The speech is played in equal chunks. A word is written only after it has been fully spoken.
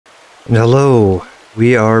Hello,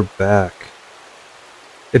 we are back.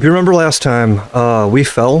 If you remember last time, we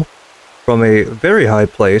fell from a very high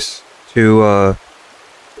place to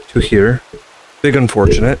here. Big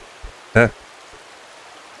unfortunate. Eh.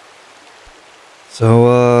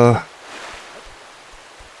 So,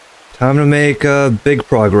 time to make, big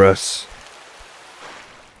progress.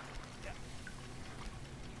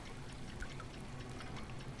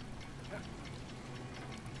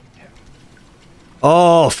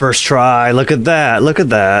 Oh, first try, look at that, look at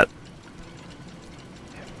that.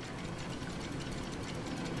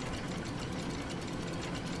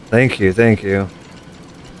 Thank you, thank you.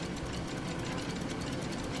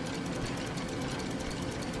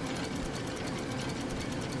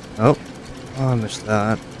 Oh, I missed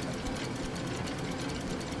that.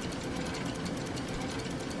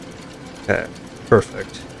 Okay,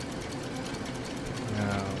 perfect.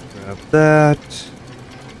 Now grab that.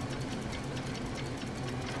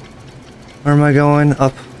 Where am I going?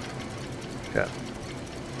 Up. Okay.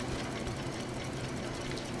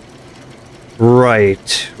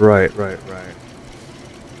 Right.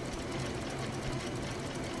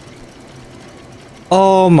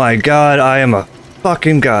 Oh my god, I am a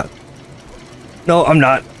fucking god. No, I'm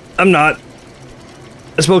not. I'm not.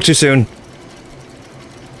 I spoke too soon.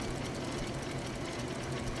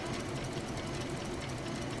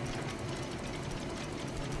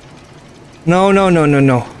 No.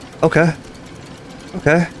 Okay.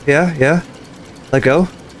 Okay, yeah. Let go.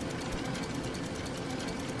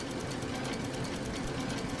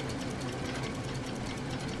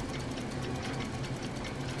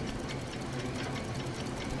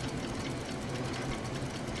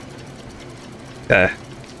 Okay.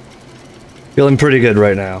 Feeling pretty good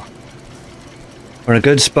right now. We're in a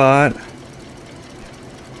good spot.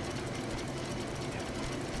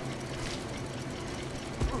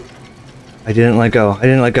 I didn't let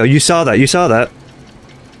go. You saw that.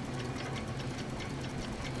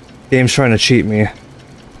 Game's trying to cheat me.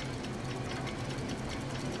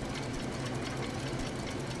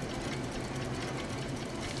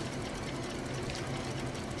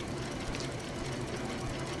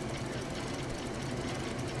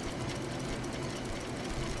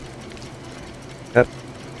 Yep.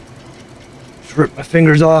 Just rip my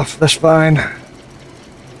fingers off, that's fine.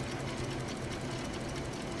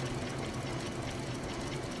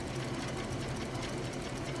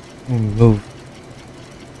 Move.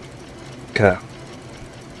 Okay.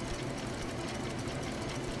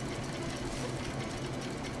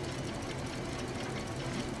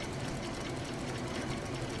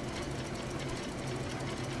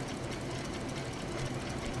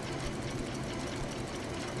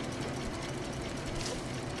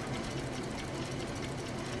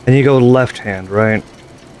 And you go left hand, right?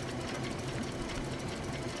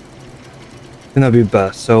 And that'd be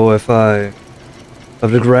best. So if I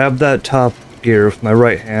have to grab that top gear with my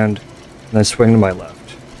right hand and then swing to my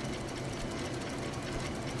left.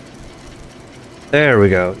 There we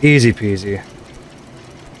go. Easy peasy.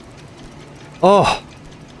 Oh!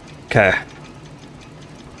 Okay.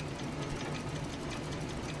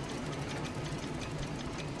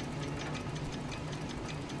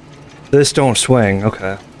 This don't swing.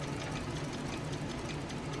 Okay.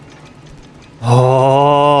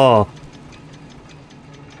 Oh!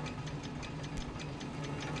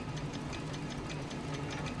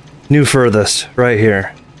 New furthest. Right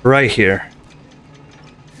here. Right here.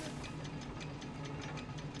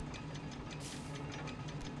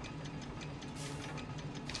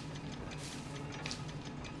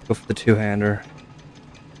 Go for the two-hander.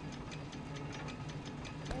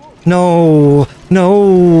 No!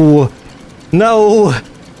 No! No!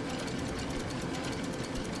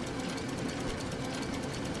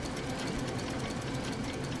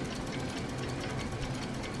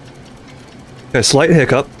 Okay, slight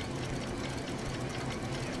hiccup.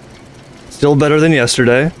 Still better than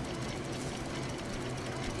yesterday.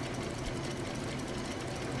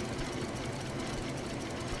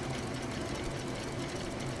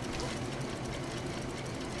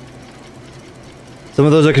 Some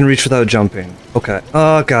of those I can reach without jumping. Okay.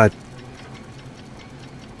 Oh, God.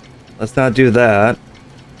 Let's not do that.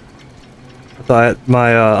 I thought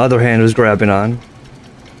my other hand was grabbing on.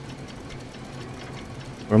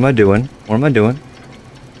 What am I doing? What am I doing?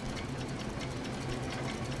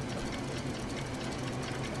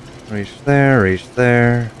 Reach there, reach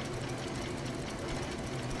there.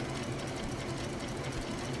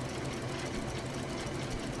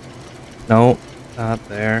 No, not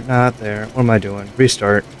there, not there. What am I doing?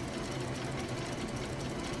 Restart.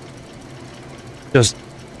 Just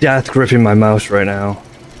death gripping my mouse right now.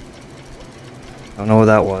 Don't know what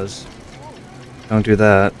that was. Don't do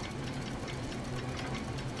that.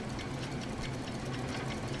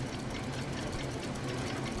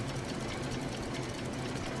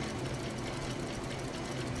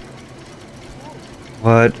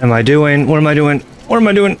 What am I doing? What am I doing? What am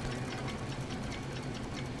I doing?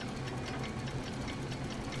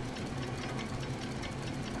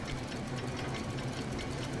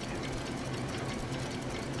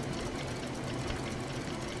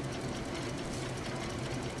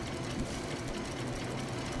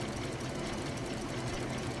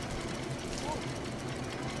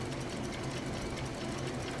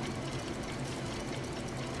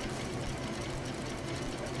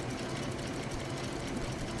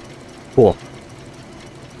 Cool.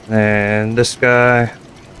 And this guy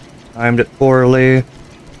timed it poorly.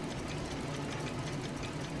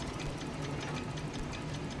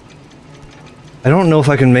 I don't know if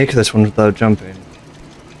I can make this one without jumping.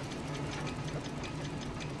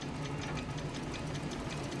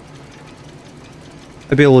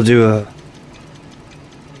 I'd be able to do a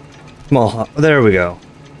small hop. There we go.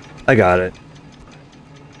 I got it.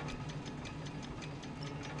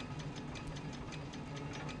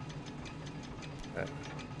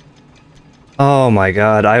 Oh my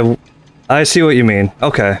god, I see what you mean.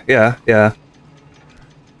 Okay, yeah, yeah.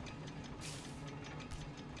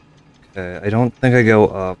 Okay, I don't think I go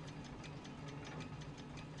up.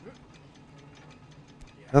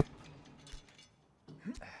 Yep.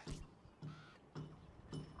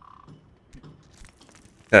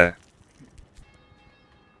 Okay.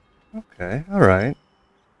 Okay, alright.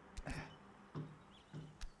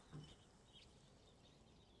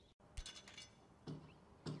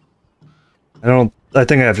 I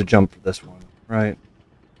think I have to jump for this one, right?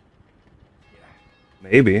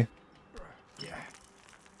 Maybe.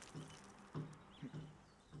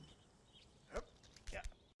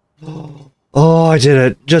 Oh, I did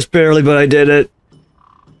it. Just barely, but I did it.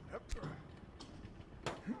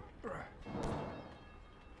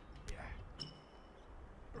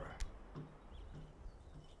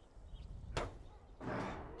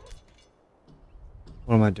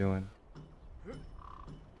 What am I doing?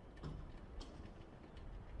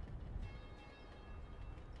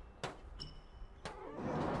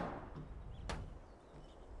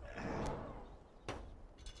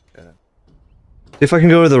 Okay. See if I can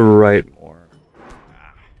go to the right more.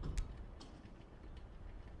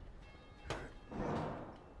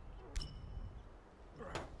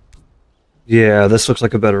 Yeah, this looks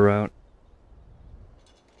like a better route.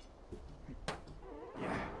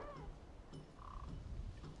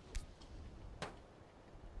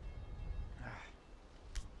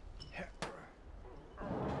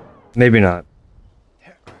 Maybe not.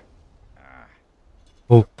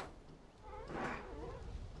 Oh.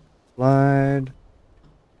 Slide.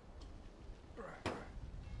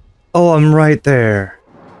 Oh, I'm right there.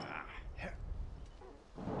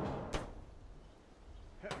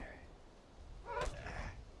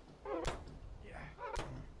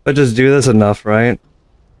 I just do this enough, right?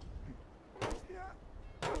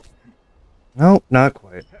 Nope, not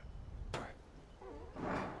quite.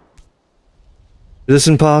 Is this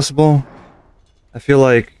impossible? I feel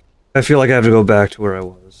like I have to go back to where I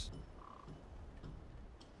was.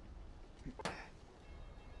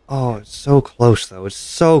 Oh, it's so close though. It's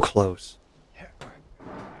so close.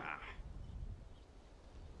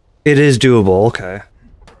 It is doable, okay.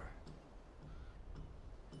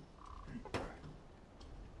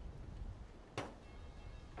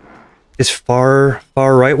 Is far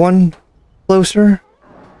right one closer?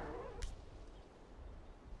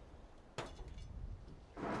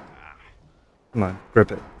 Come on,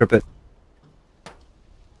 grip it, grip it.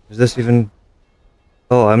 Is this even...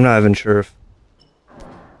 Oh, I'm not even sure if...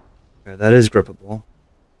 Okay, that is grippable.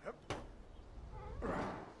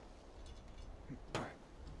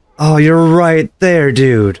 Oh, you're right there,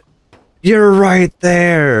 dude. You're right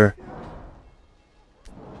there.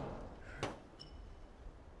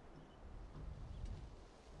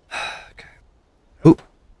 Okay. Hoop.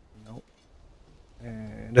 Nope.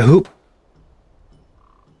 And a hoop.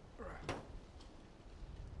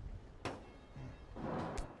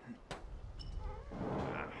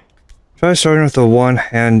 Try starting with the one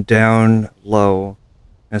hand down low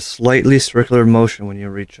and a slightly circular motion when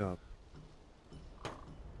you reach up.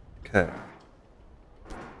 Okay.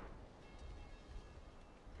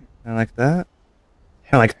 And like that?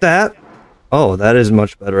 And like that? Oh, that is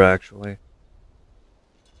much better actually.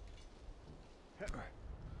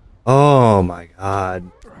 Oh my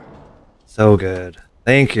god. So good.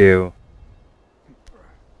 Thank you.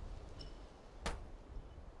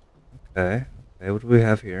 Okay. Okay, what do we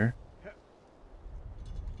have here?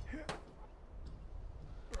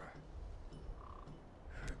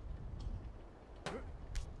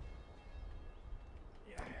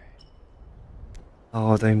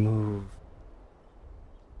 Oh, they move.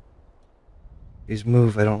 These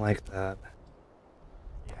move, I don't like that.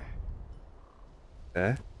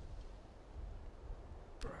 Okay.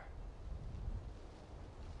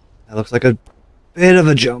 That looks like a bit of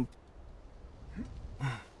a jump.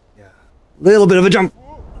 Yeah. Little bit of a jump.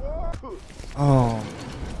 Oh.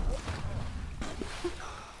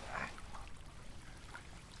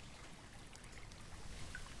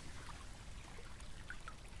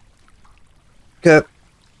 Okay.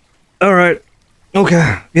 Alright.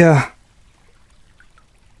 Okay. Yeah.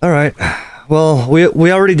 Alright. Well,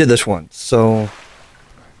 we already did this once, so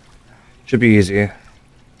should be easy.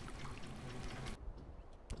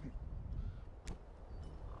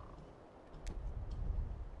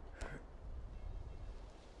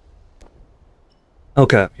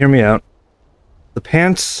 Okay, hear me out. The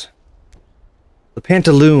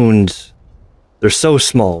pantaloons, they're so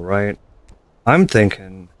small, right? I'm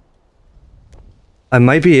thinking I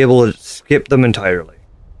might be able to skip them entirely.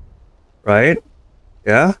 Right?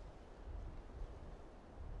 Yeah?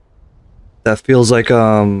 That feels like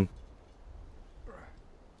a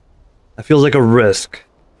risk.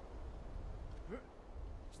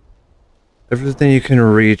 Everything you can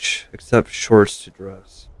reach except shorts to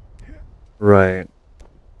dress. Right.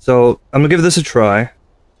 So, I'm gonna give this a try.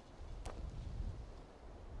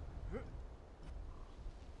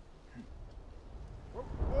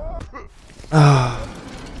 Ah.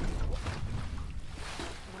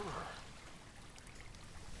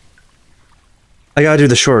 I gotta do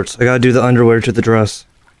the shorts. I gotta do the underwear to the dress.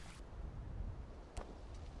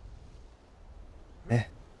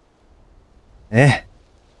 Eh.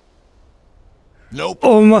 Nope.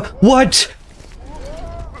 Oh my— what?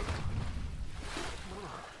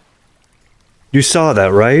 You saw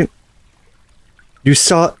that, right? You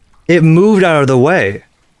saw— it moved out of the way.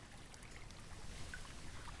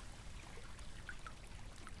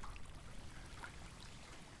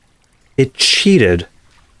 It cheated.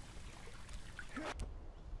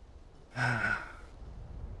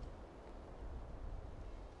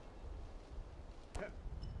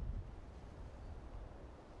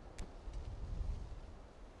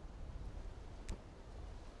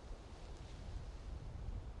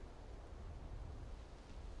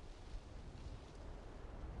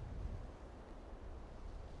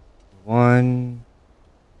 One,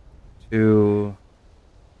 two,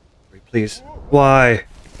 three, please. Why?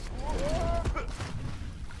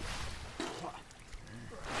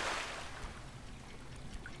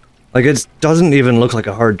 Like, it doesn't even look like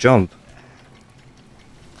a hard jump.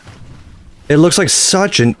 It looks like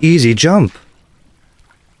such an easy jump.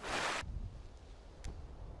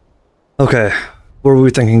 Okay, what were we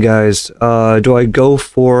thinking, guys? Do I go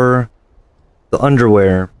for the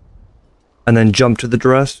underwear and then jump to the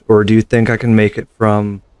dress, or do you think I can make it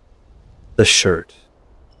from the shirt?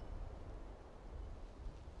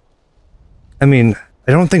 I mean,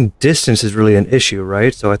 I don't think distance is really an issue,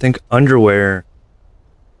 right? So I think underwear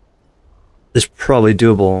is probably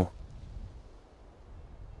doable.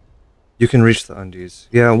 You can reach the undies.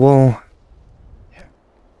 Yeah, well...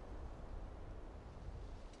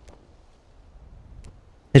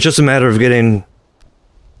 it's just a matter of getting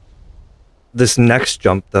this next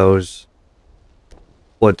jump, though, is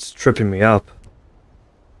what's tripping me up.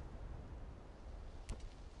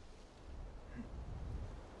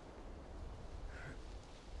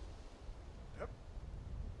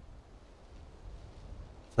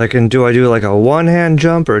 Like, do I do like a one-hand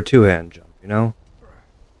jump or a two-hand jump, you know?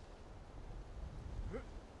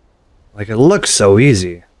 Like, it looks so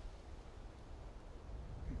easy.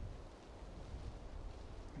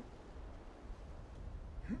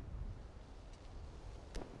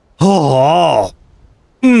 Oh!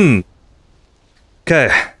 Okay.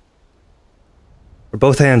 We're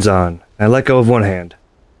both hands on. I let go of one hand.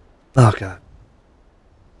 Oh, God.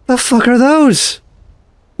 The fuck are those?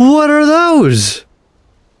 What are those?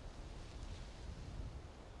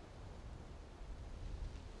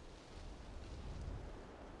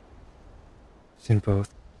 Seen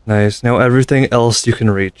both. Nice. Now everything else you can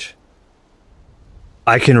reach.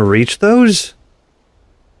 I can reach those?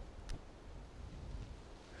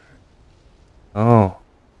 Oh.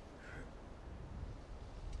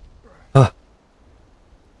 Huh.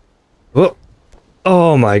 Whoa.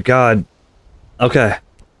 Oh my God. Okay.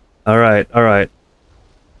 Alright, alright.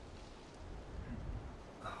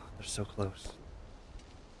 Oh, they're so close.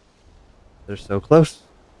 They're so close.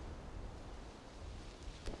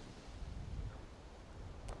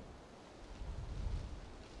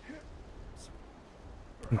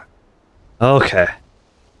 Okay.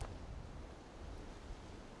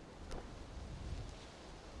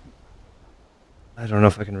 I don't know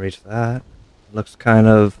if I can reach that. It looks kind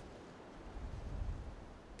of...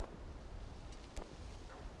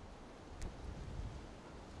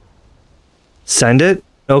 send it?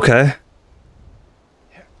 Okay.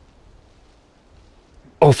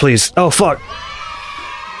 Oh, please. Oh, fuck.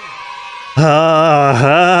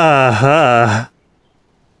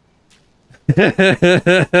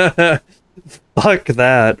 Fuck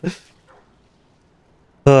that.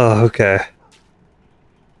 Oh, okay.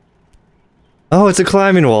 Oh, it's a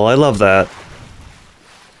climbing wall. I love that.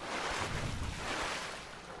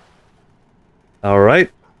 Alright.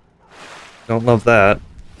 Don't love that.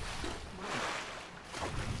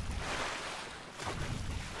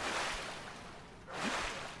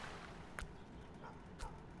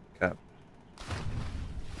 Okay.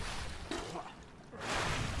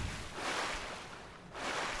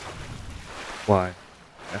 Why?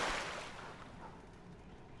 Okay.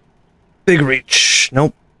 Big reach.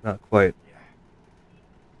 Nope, not quite.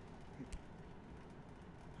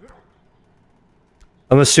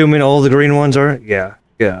 I'm assuming all the green ones are? Yeah,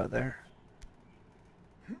 get out of there.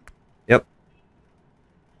 Yep.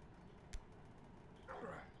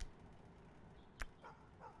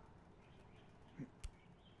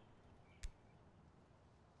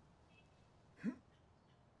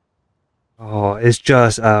 Oh, it's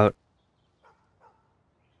just out.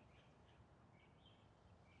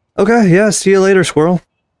 Okay, yeah, see you later, squirrel.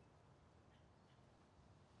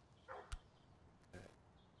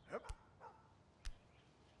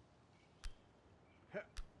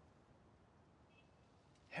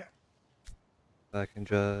 I can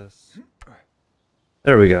just...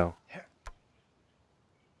 There we go.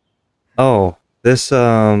 Oh, this,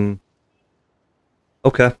 okay.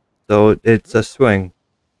 So, it's a swing.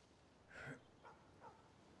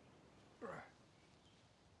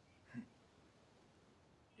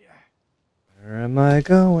 Where am I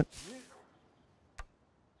going?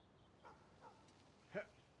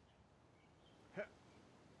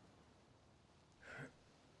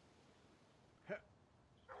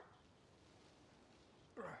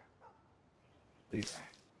 Please.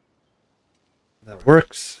 That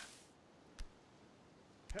works.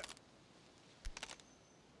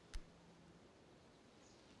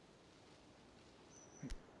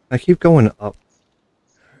 I keep going up.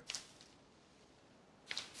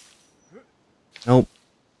 Nope.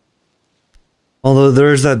 Although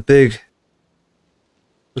there's that big...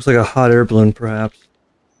 Looks like a hot air balloon, perhaps.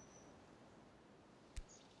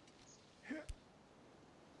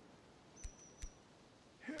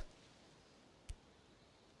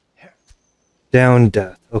 Down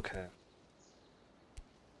death. Okay.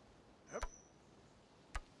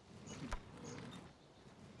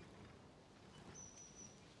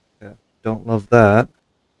 Yeah, don't love that.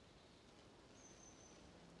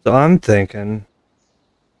 So I'm thinking...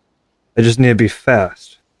 I just need to be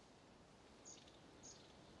fast.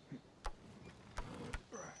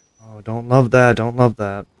 Oh, don't love that, don't love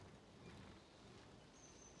that.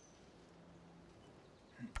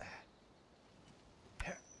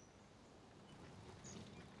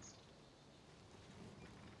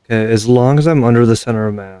 Okay, as long as I'm under the center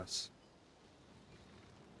of mass.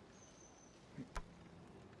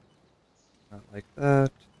 Not like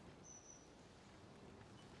that.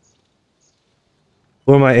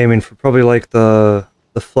 What am I aiming for? Probably like the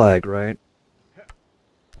flag, right?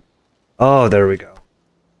 Oh, there we go.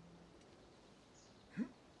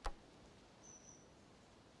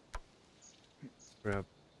 Let's grab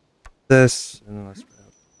this, and then let's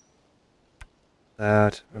grab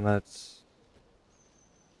that, and let's...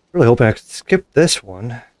 Really hoping I could skip this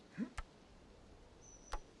one.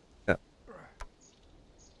 Yeah.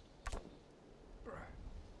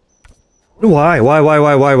 Why?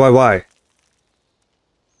 Why?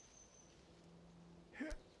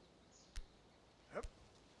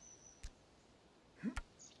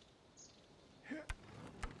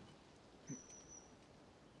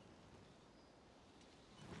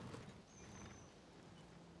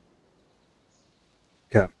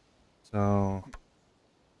 Okay. So...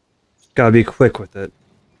 Gotta be quick with it.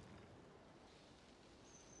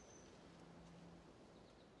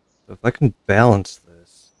 So if I can balance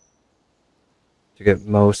this to get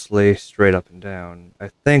mostly straight up and down, I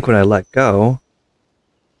think when I let go,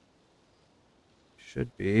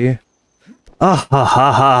 should be... Ah ha ha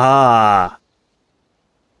ha ha!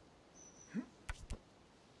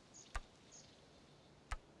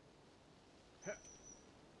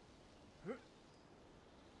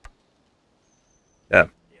 Yeah.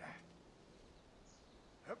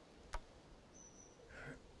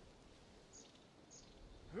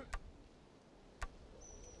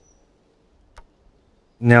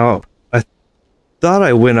 Now, I thought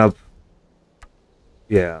I went up...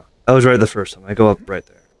 Yeah, I was right the first time. I go up right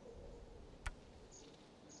there.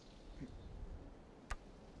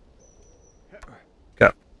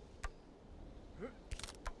 Okay.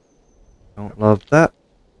 Don't love that.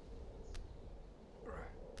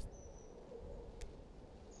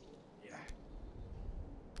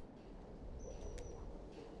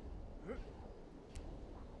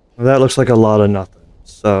 Well, that looks like a lot of nothing,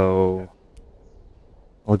 so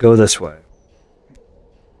I'll go this way.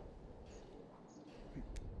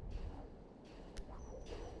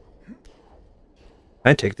 Can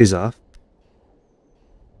I take these off?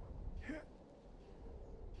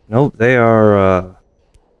 Nope, they are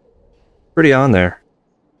pretty on there.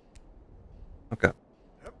 Okay.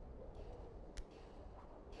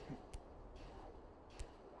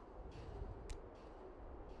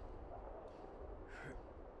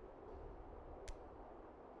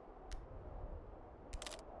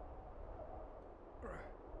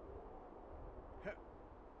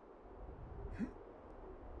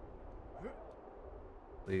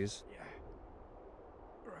 Please.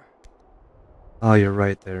 Oh, you're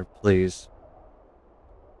right there, please.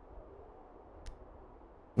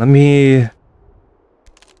 Let me...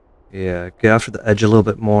 Yeah, get after the edge a little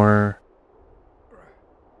bit more.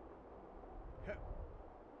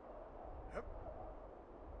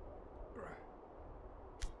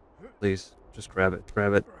 Please, just grab it,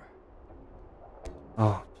 grab it.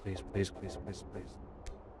 Oh, please, please, please, please, please.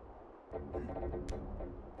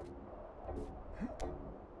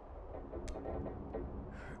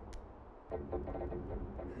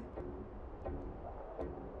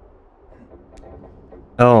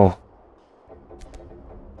 Oh.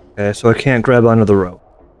 Okay, so I can't grab onto the rope.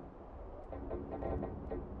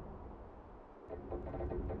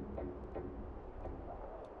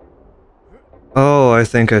 Oh, I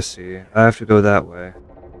think I see. I have to go that way.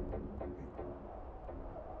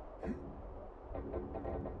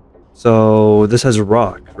 So, this has a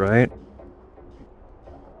rock, right?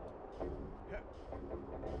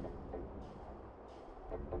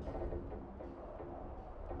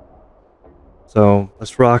 So,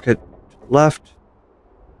 let's rock it to the left.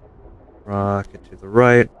 Rock it to the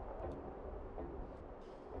right.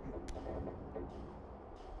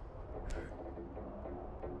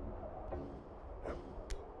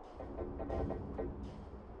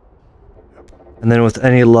 And then with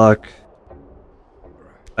any luck,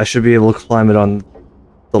 I should be able to climb it on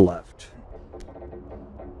the left.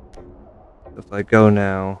 If I go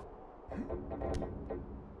now...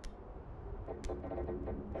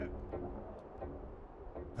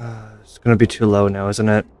 it's gonna be too low now, isn't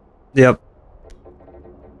it? Yep.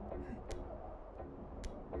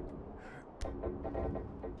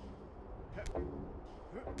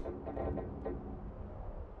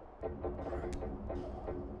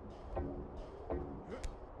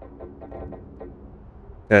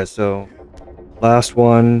 Okay, so last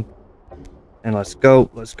one, and let's go,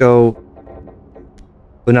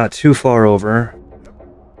 but not too far over.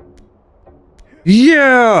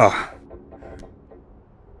 Yeah!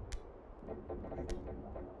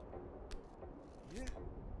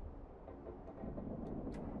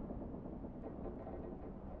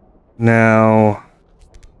 Now,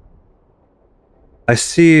 I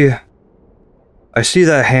see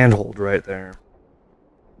that handhold right there.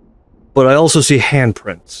 But I also see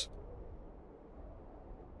handprints.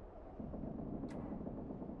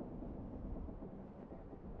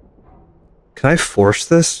 Can I force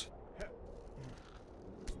this?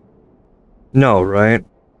 No, right?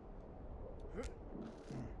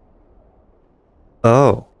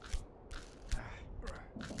 Oh.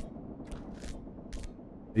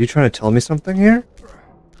 Are you trying to tell me something here?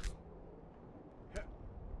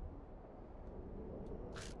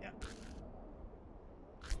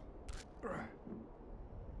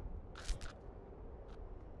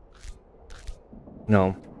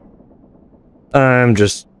 No. I'm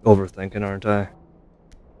just overthinking, aren't I?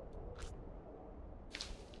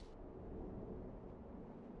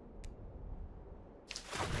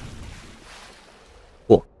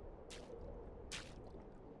 Cool.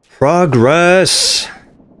 Progress!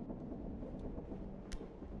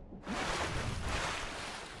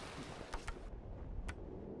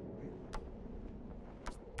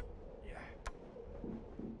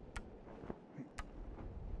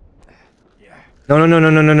 No, no, no, no,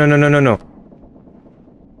 no, no, no, no, no, no, no.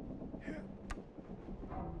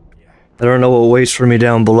 I don't know what waits for me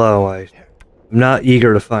down below. I'm not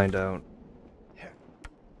eager to find out.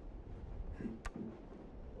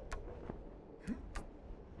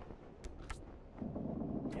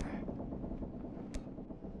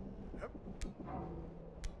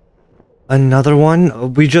 Another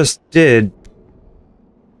one? We just did.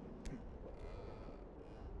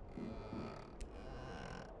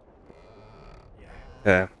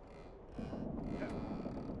 Okay.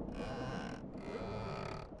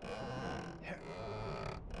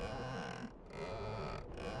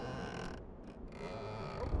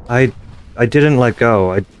 I didn't let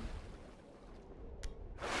go.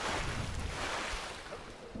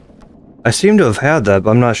 I seem to have had that,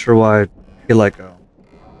 but I'm not sure why he let go.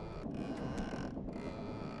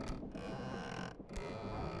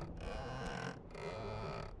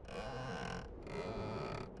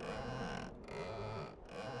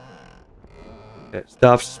 Okay,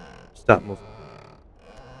 stop moving.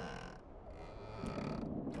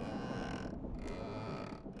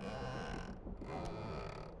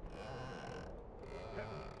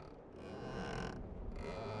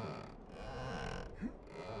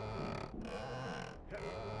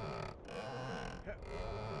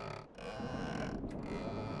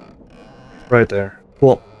 Right there.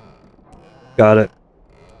 Cool. Got it.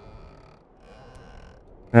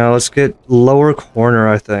 Now let's get lower corner,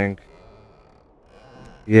 I think.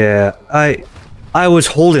 Yeah, I was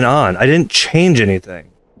holding on. I didn't change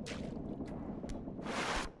anything.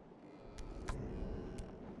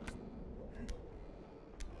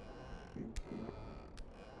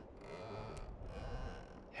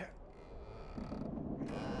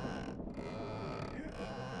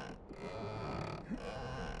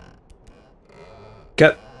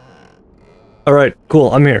 Okay. Alright,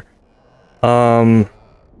 cool, I'm here. Now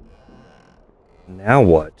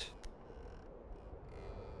what?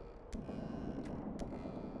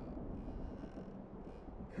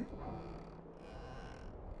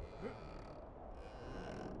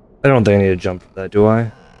 I don't think I need to jump for that, do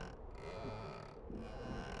I?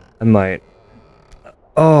 I might.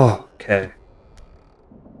 Oh, okay.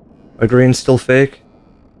 Are greens still fake?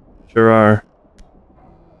 Sure are.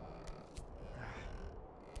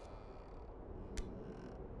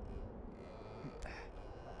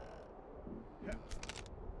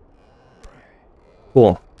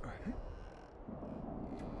 Cool. Okay.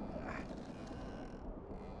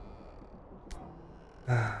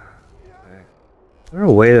 Is there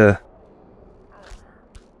a way to...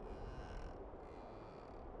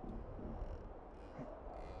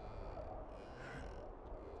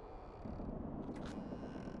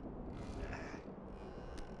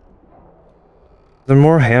 There are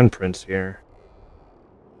more handprints here.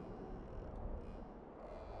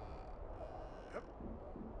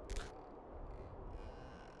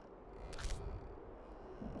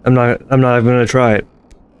 I'm not even gonna try it.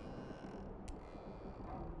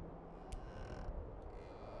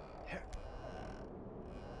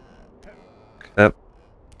 Okay.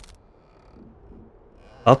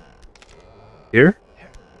 Up? Here?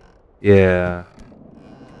 Yeah.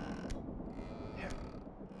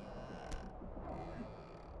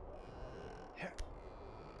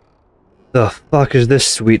 The fuck is this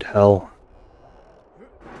sweet hell?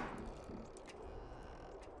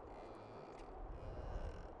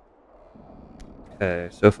 Okay,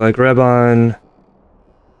 so if I grab on...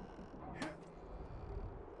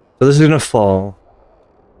 So this is gonna fall.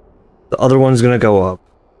 The other one's gonna go up.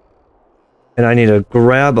 And I need to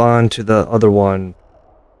grab onto the other one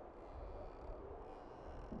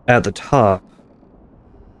at the top.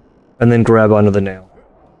 And then grab onto the nail.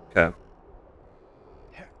 Okay.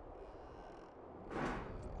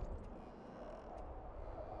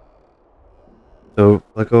 So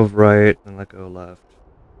let go of right and let go of left.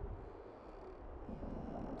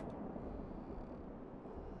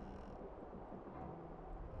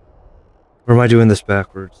 Or am I doing this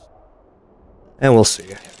backwards? And we'll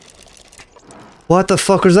see. What the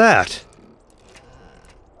fuck was that?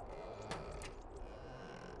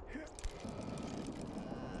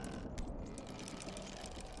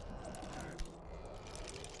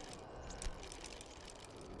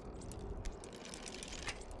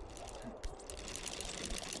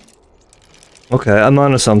 Okay, I'm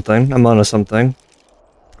onto something. I'm onto something.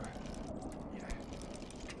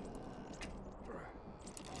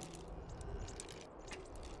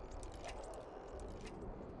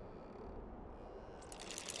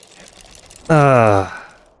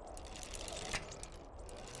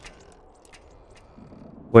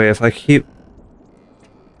 Wait, if I keep...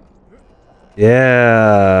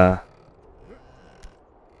 Yeah.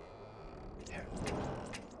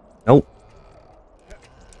 Nope.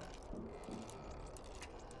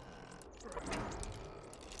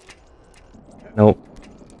 Nope.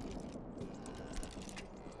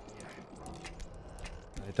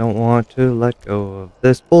 I don't want to let go of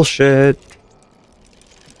this bullshit.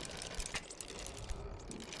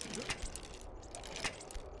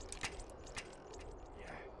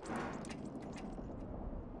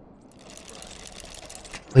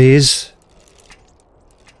 Please.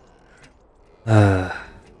 I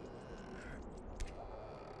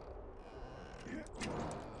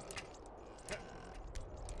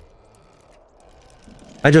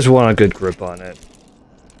just want a good grip on it.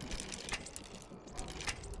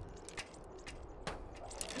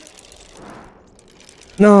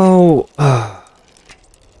 No!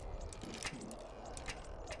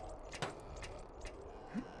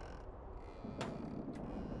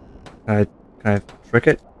 Can I trick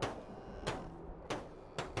it?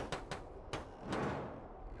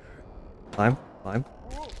 Climb? Climb?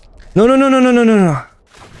 No, no, no, no, no, no, no, no!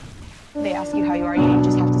 They ask you how you are, you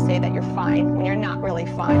just have to say that you're fine when you're not really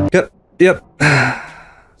fine. Yep, yep.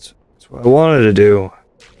 That's what I wanted to do.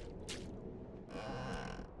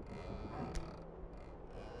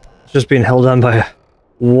 It's just being held on by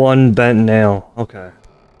one bent nail. Okay.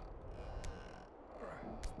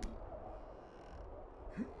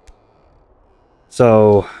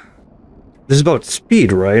 So, this is about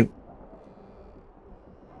speed, right?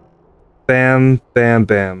 Bam, bam,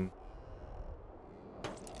 bam.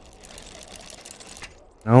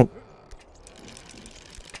 Nope.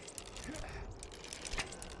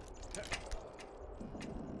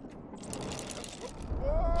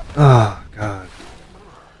 Oh, God.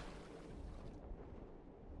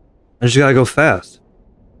 I just gotta go fast.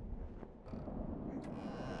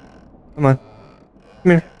 Come on.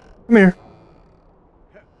 Come here. Come here.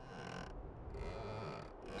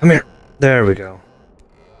 Come here. There we go.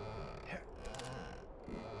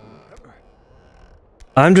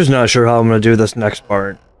 I'm just not sure how I'm gonna do this next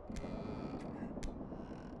part.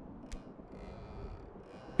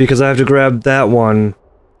 Because I have to grab that one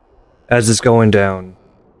as it's going down.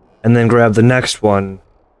 And then grab the next one.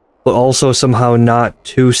 But also somehow not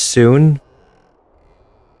too soon.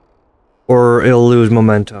 Or it'll lose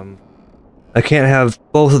momentum. I can't have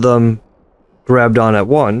both of them grabbed on at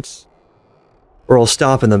once. Or I'll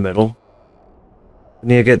stop in the middle. I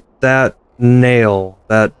need to get that nail,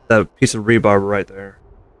 that piece of rebar right there.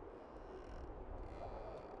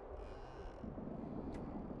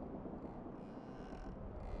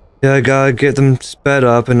 Yeah, I gotta get them sped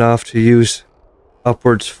up enough to use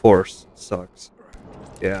upwards force. It sucks.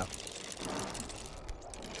 Yeah.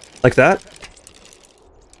 Like that?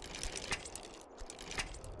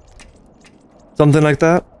 Something like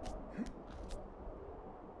that?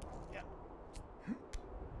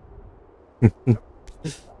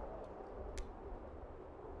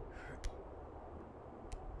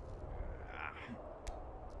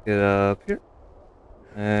 Get up here.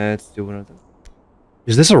 Let's do one of them.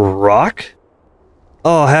 Is this a rock?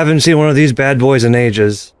 Oh, I haven't seen one of these bad boys in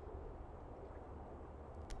ages.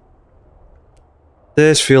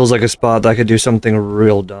 This feels like a spot that I could do something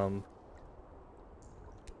real dumb.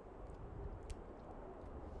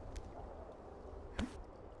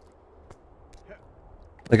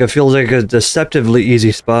 Like, it feels like a deceptively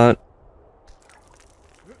easy spot.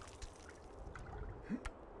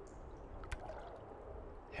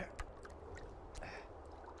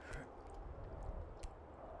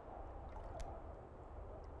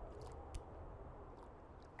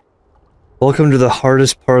 Welcome to the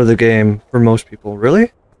hardest part of the game for most people. Really?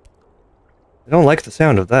 I don't like the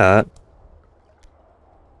sound of that.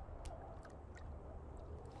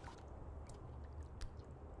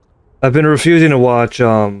 I've been refusing to watch,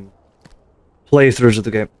 playthroughs of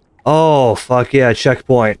the game. Oh, fuck yeah,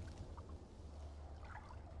 checkpoint.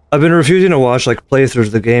 I've been refusing to watch, like, playthroughs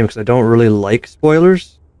of the game because I don't really like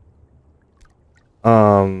spoilers.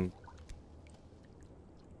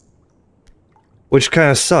 Which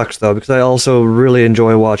kind of sucks, though, because I also really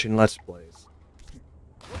enjoy watching Let's Plays.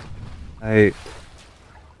 Hey,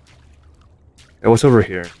 what's over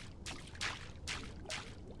here?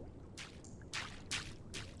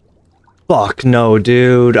 Fuck no,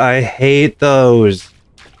 dude. I hate those.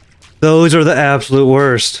 Those are the absolute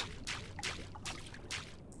worst.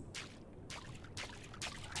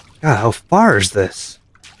 God, how far is this?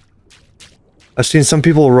 I've seen some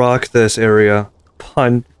people rock this area.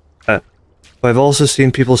 Pun. But I've also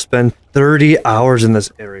seen people spend 30 hours in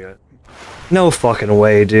this area. No fucking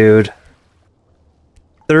way, dude.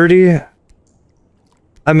 30?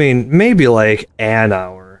 I mean, maybe like an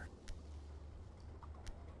hour.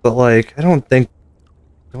 But like, I don't think...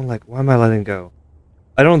 why am I letting go?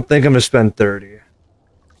 I don't think I'm gonna spend 30.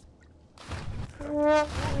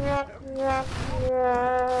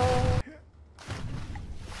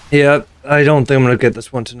 Yep, I don't think I'm gonna get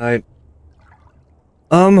this one tonight.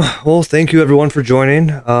 Well, thank you everyone for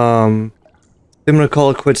joining. I'm gonna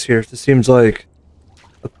call it quits here. This seems like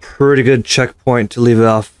a pretty good checkpoint to leave it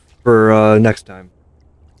off for, next time.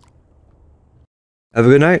 Have a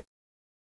good night.